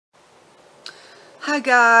Hi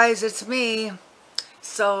guys, it's me.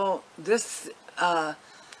 So this um,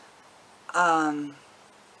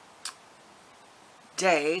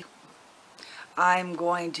 day, I'm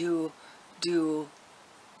going to do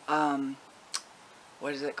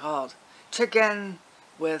what is it called? Chicken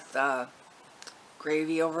with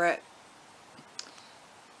gravy over it.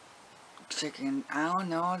 Chicken. I don't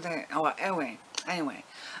know that. Oh, anyway,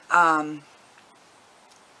 um,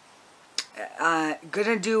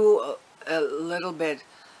 gonna do a little bit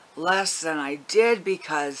less than I did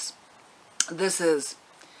because this is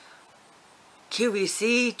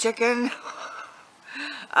QVC chicken.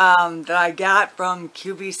 That I got from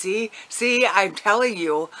QVC. See, I'm telling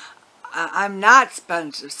you, I'm not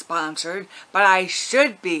sponsored, but I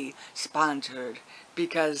should be sponsored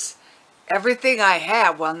because everything I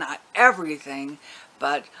have, well, not everything,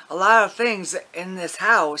 but a lot of things in this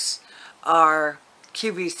house are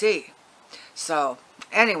QVC. So,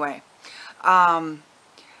 anyway, um,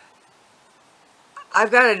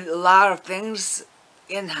 I've got a lot of things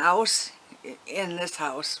in house, in this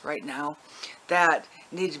house right now, that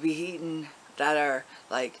need to be eaten, that are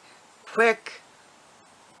like quick,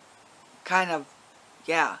 kind of,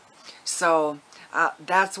 yeah. So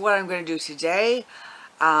that's what I'm going to do today.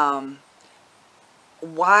 Um,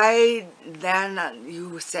 why then,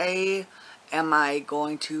 you say, am I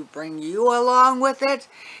going to bring you along with it?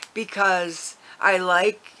 Because I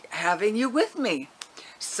like having you with me.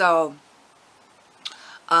 So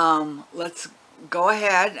let's go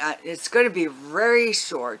ahead. It's going to be very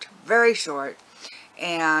short, very short.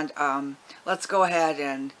 And let's go ahead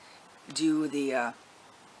and do the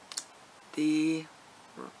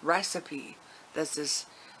recipe. This is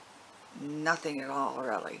nothing at all,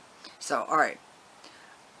 really. So, all right.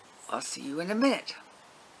 I'll see you in a minute.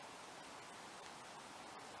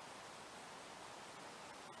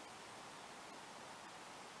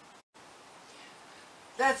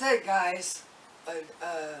 That's it, guys.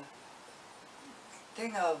 A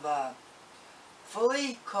thing of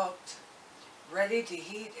fully cooked, ready to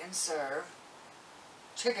heat and serve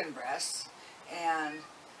chicken breasts, and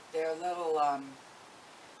their little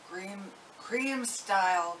cream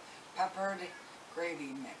style peppered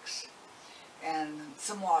gravy mix, and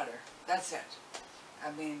some water. That's it.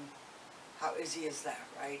 I mean, how easy is that,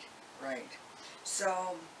 right? Right.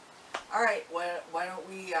 So, all right. Why don't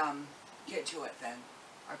we get to it then?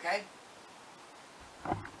 Okay.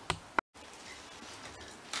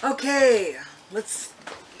 Okay. Let's.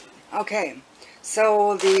 Okay.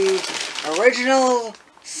 So the original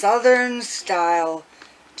Southern style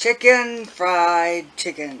fried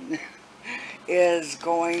chicken is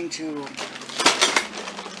going to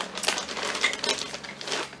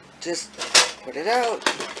just put it out.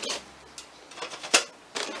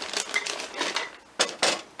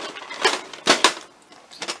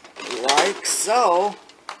 Like so.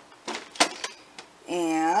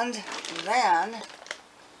 And then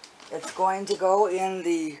it's going to go in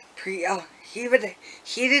the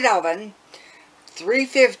heated oven,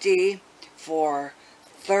 350 for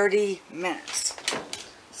 30 minutes.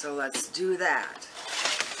 So let's do that.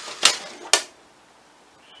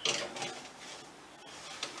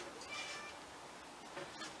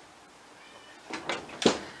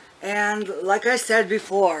 And like I said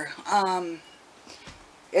before,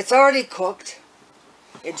 it's already cooked.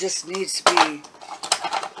 It just needs to be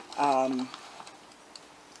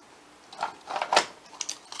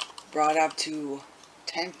brought up to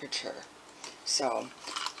temperature. So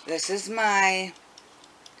this is my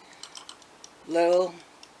little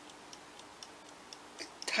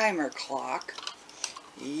timer clock.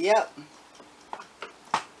 Yep.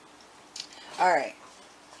 Alright.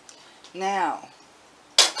 Now,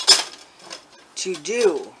 to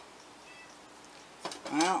do,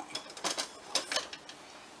 well,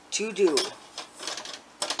 to do,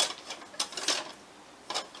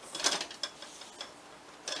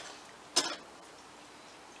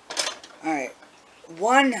 alright,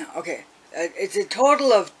 okay, it's a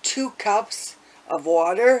total of 2 cups of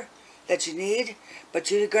water that you need,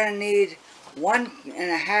 but you're going to need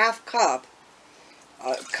 1.5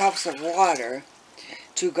 cups of water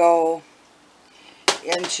to go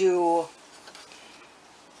into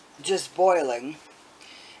just boiling,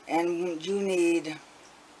 and you need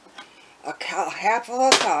half of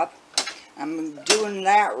a cup. I'm doing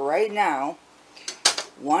that right now.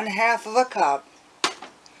 1/2 of a cup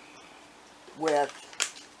with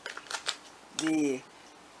the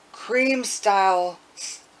cream style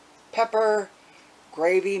pepper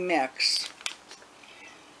gravy mix,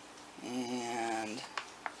 and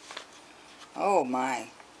oh my,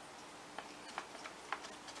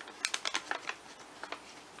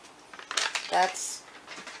 that's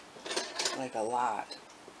like a lot.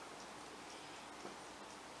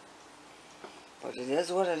 But it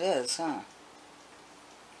is what it is, huh?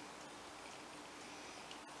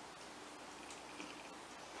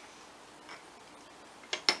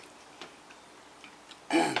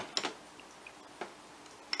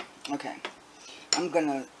 Okay, I'm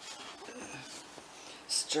gonna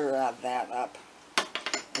stir that up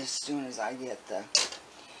as soon as I get the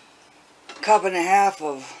 1.5 cups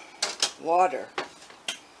of water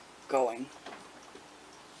going.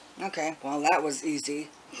 Okay, well that was easy.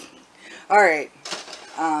 Alright,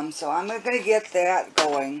 so I'm going to get that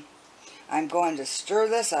going. I'm going to stir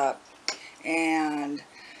this up, and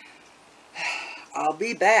I'll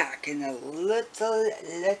be back in a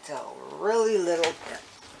really little bit.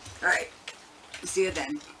 Alright, see you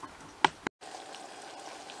then.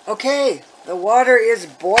 Okay, the water is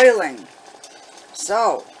boiling.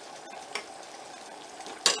 So,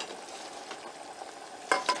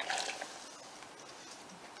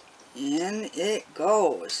 in it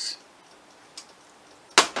goes.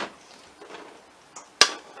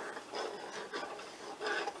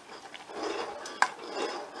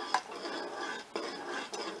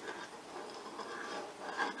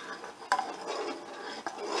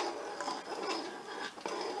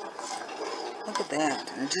 Look at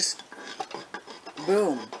that. And just,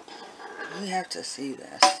 boom. You have to see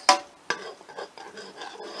this.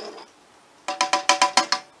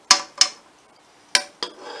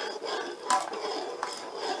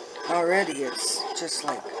 Already it's just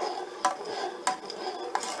like,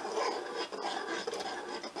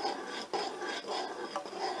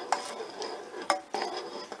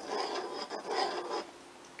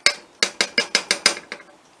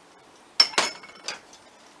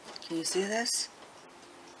 can you see this?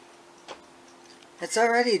 It's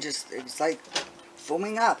already just, it's like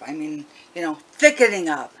foaming up. I mean, you know, thickening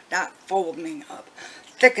up, not foaming up,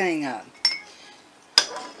 thickening up.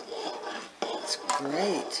 It's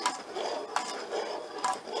great.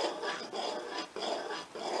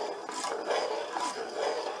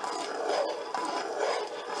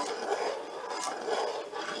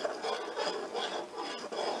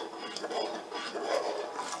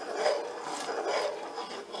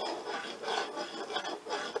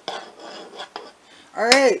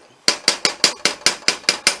 Alright,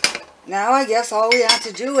 now I guess all we have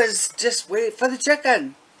to do is just wait for the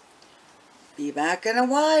chicken. Be back in a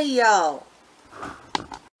while.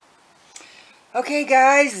 Okay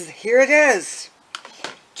guys, here it is.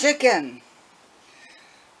 Chicken.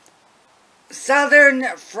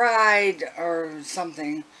 Southern fried or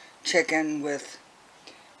something chicken with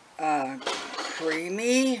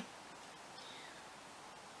creamy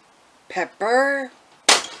pepper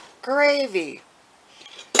gravy.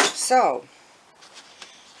 So,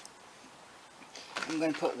 I'm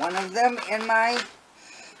going to put one of them in my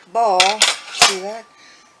bowl. See that?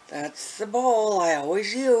 That's the bowl I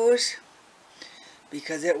always use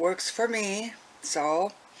because it works for me.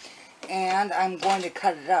 So, and I'm going to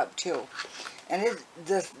cut it up too. And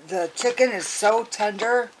the chicken is so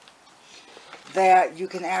tender that you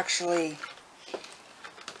can actually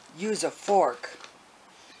use a fork.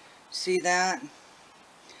 See that?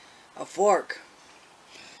 A fork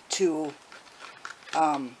to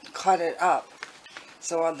cut it up.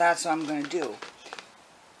 So that's what I'm going to do.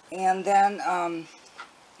 And then I'm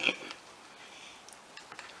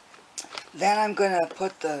going to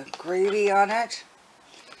put the gravy on it.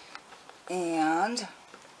 And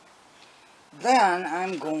then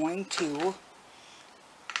I'm going to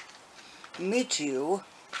meet you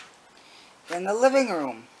in the living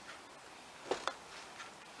room.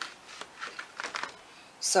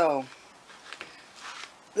 So,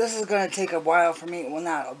 this is going to take a while for me. Well,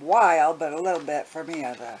 not a while, but a little bit for me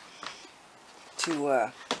to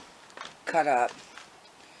cut up.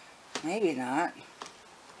 Maybe not.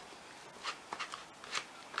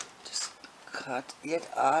 Just cut it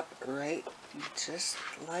up right just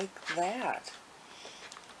like that.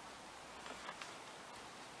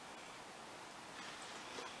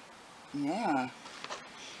 Yeah.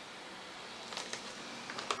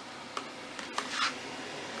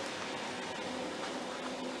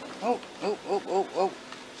 Oh, oh, oh, oh, oh.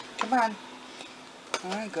 Come on.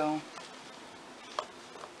 There you go.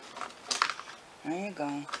 There you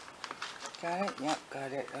go. Got it? Yep,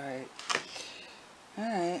 got it. Alright.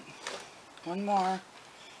 Alright. One more.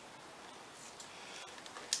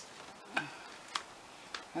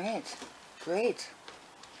 Alright. Great.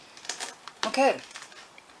 Okay.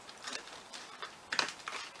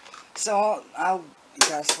 So, I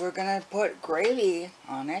guess we're going to put gravy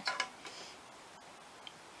on it.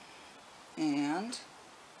 And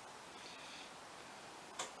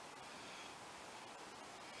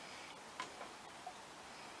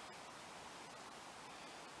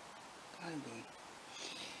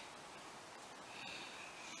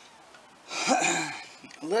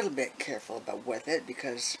little bit careful about with it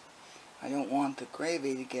because I don't want the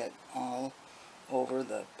gravy to get all over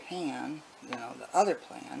the pan, you know, the other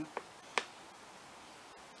pan.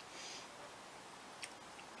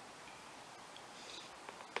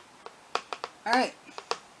 Alright.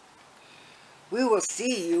 We will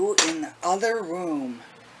see you in the other room.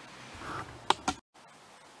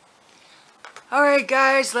 Alright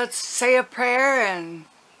guys, let's say a prayer and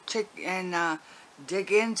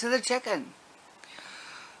dig into the chicken.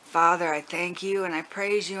 Father, I thank you and I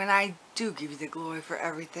praise you and I do give you the glory for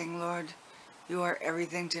everything, Lord. You are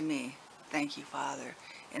everything to me. Thank you, Father.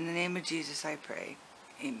 In the name of Jesus I pray.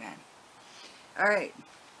 Amen. Alright.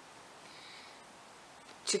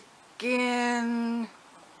 Chicken.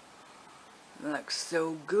 Looks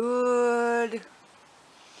so good.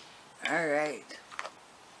 Alright.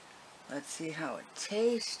 Let's see how it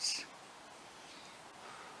tastes.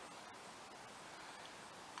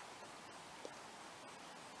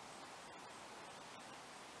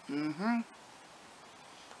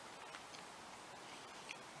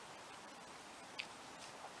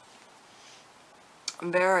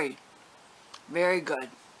 Very, very good.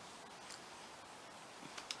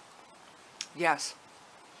 Yes.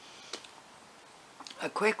 A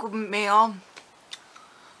quick meal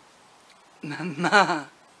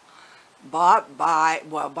bought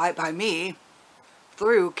by me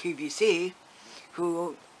through QVC,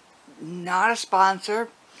 who not a sponsor,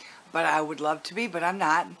 but I would love to be, but I'm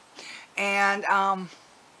not. And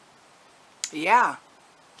yeah.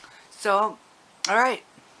 So, all right.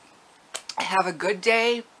 Have a good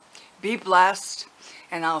day. Be blessed,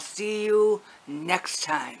 and I'll see you next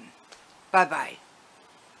time. Bye-bye.